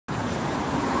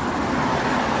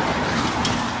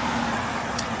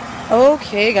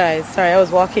Okay guys, sorry, I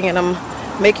was walking and I'm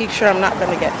making sure I'm not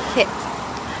gonna get hit.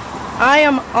 I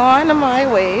am on my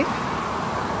way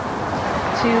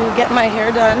to get my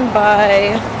hair done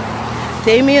by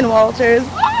Damian Walters.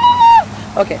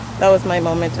 Okay, that was my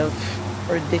moment of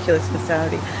ridiculous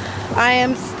insanity. I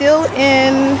am still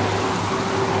in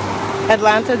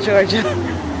Atlanta, Georgia.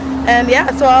 And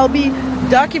yeah, so I'll be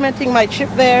documenting my trip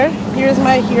there. Here's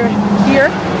my hair.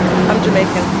 I'm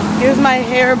Jamaican. Here's my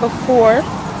hair before.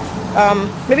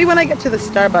 Maybe when I get to the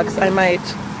Starbucks I might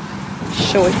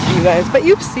show it to you guys, but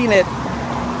you've seen it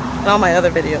in all my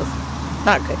other videos.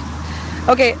 Not good.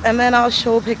 Okay, and then I'll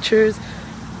show pictures,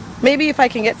 maybe if I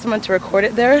can get someone to record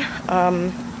it there,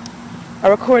 a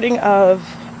recording of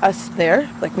us there,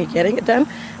 like me getting it done,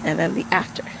 and then the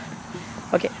after.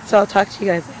 Okay, so I'll talk to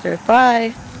you guys later.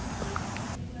 Bye.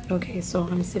 Okay, so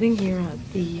I'm sitting here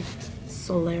at the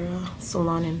Solera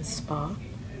Salon and Spa.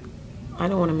 I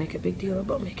don't want to make a big deal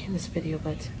about making this video,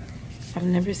 but I've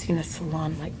never seen a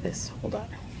salon like this. Hold on.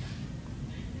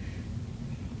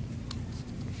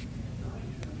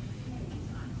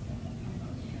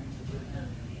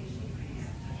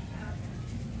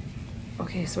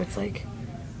 Okay, so it's like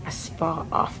a spa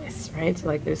office, right? So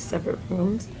like there's separate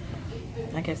rooms.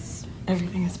 I guess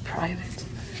everything is private.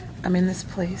 I'm in this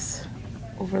place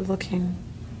overlooking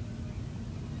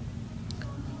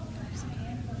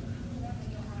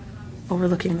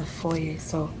the foyer.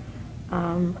 So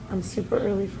I'm super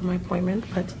early for my appointment,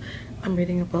 but I'm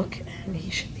reading a book and he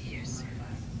should be here soon.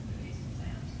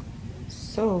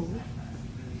 So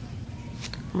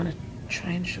I'm gonna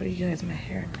try and show you guys my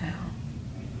hair now.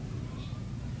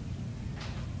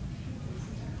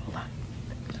 Hold on.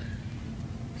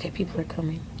 Okay, people are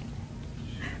coming.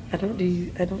 I don't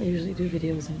usually do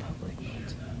videos in public,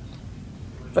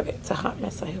 but okay, it's a hot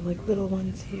mess. I have like little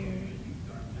ones here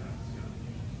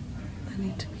that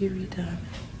need to be redone.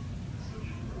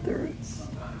 The roots.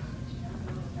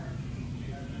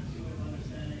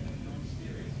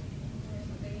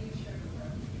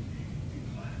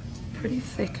 Pretty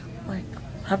thick, like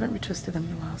I haven't retwisted them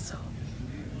in a while, so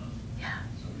yeah.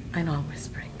 I know I'm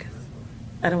whispering because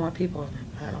I don't want people,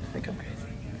 I don't think I'm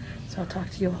crazy. So I'll talk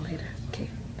to you all later. Okay,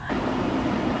 bye.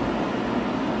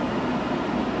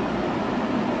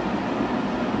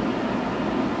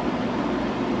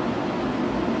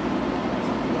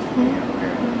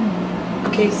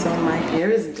 Okay, so my hair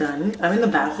is done. I'm in the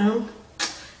bathroom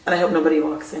and I hope nobody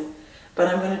walks in, but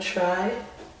I'm gonna try.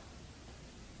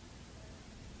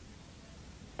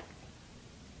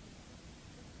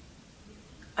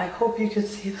 I hope you could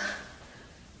see that.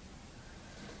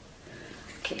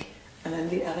 Okay, and then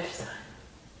the other side.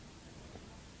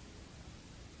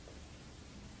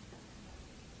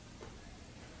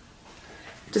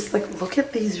 Just like look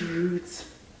at these roots.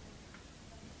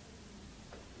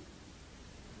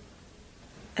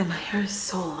 And my hair is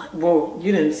so light. Whoa,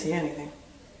 you didn't see anything.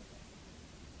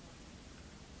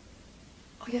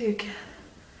 Oh yeah, you can.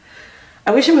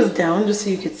 I wish it was down just so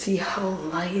you could see how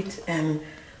light and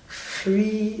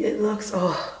free it looks.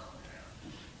 Oh.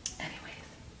 Anyways.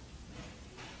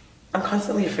 I'm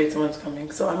constantly afraid someone's coming,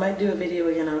 so I might do a video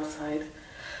again outside.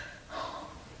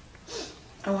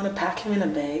 I want to pack him in a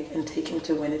bag and take him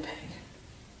to Winnipeg.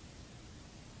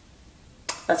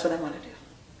 That's what I want to do.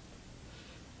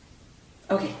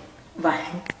 Okay, bye.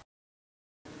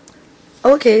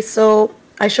 Okay, so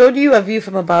I showed you a view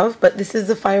from above, but this is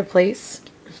the fireplace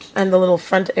and the little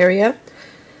front area.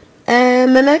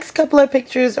 And the next couple of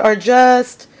pictures are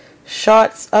just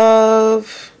shots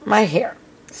of my hair.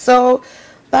 So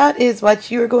that is what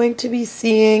you're going to be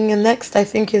seeing. And next, I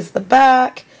think, is the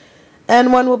back.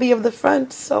 And one will be of the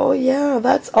front. So yeah,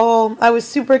 that's all. I was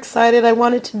super excited. I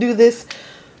wanted to do this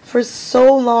for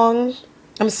so long.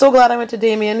 I'm so glad I went to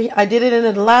Damian. I did it in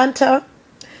Atlanta.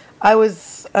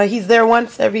 He's there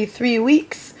once every 3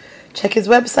 weeks. Check his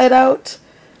website out.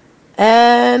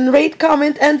 And rate,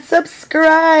 comment, and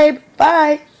subscribe.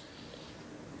 Bye.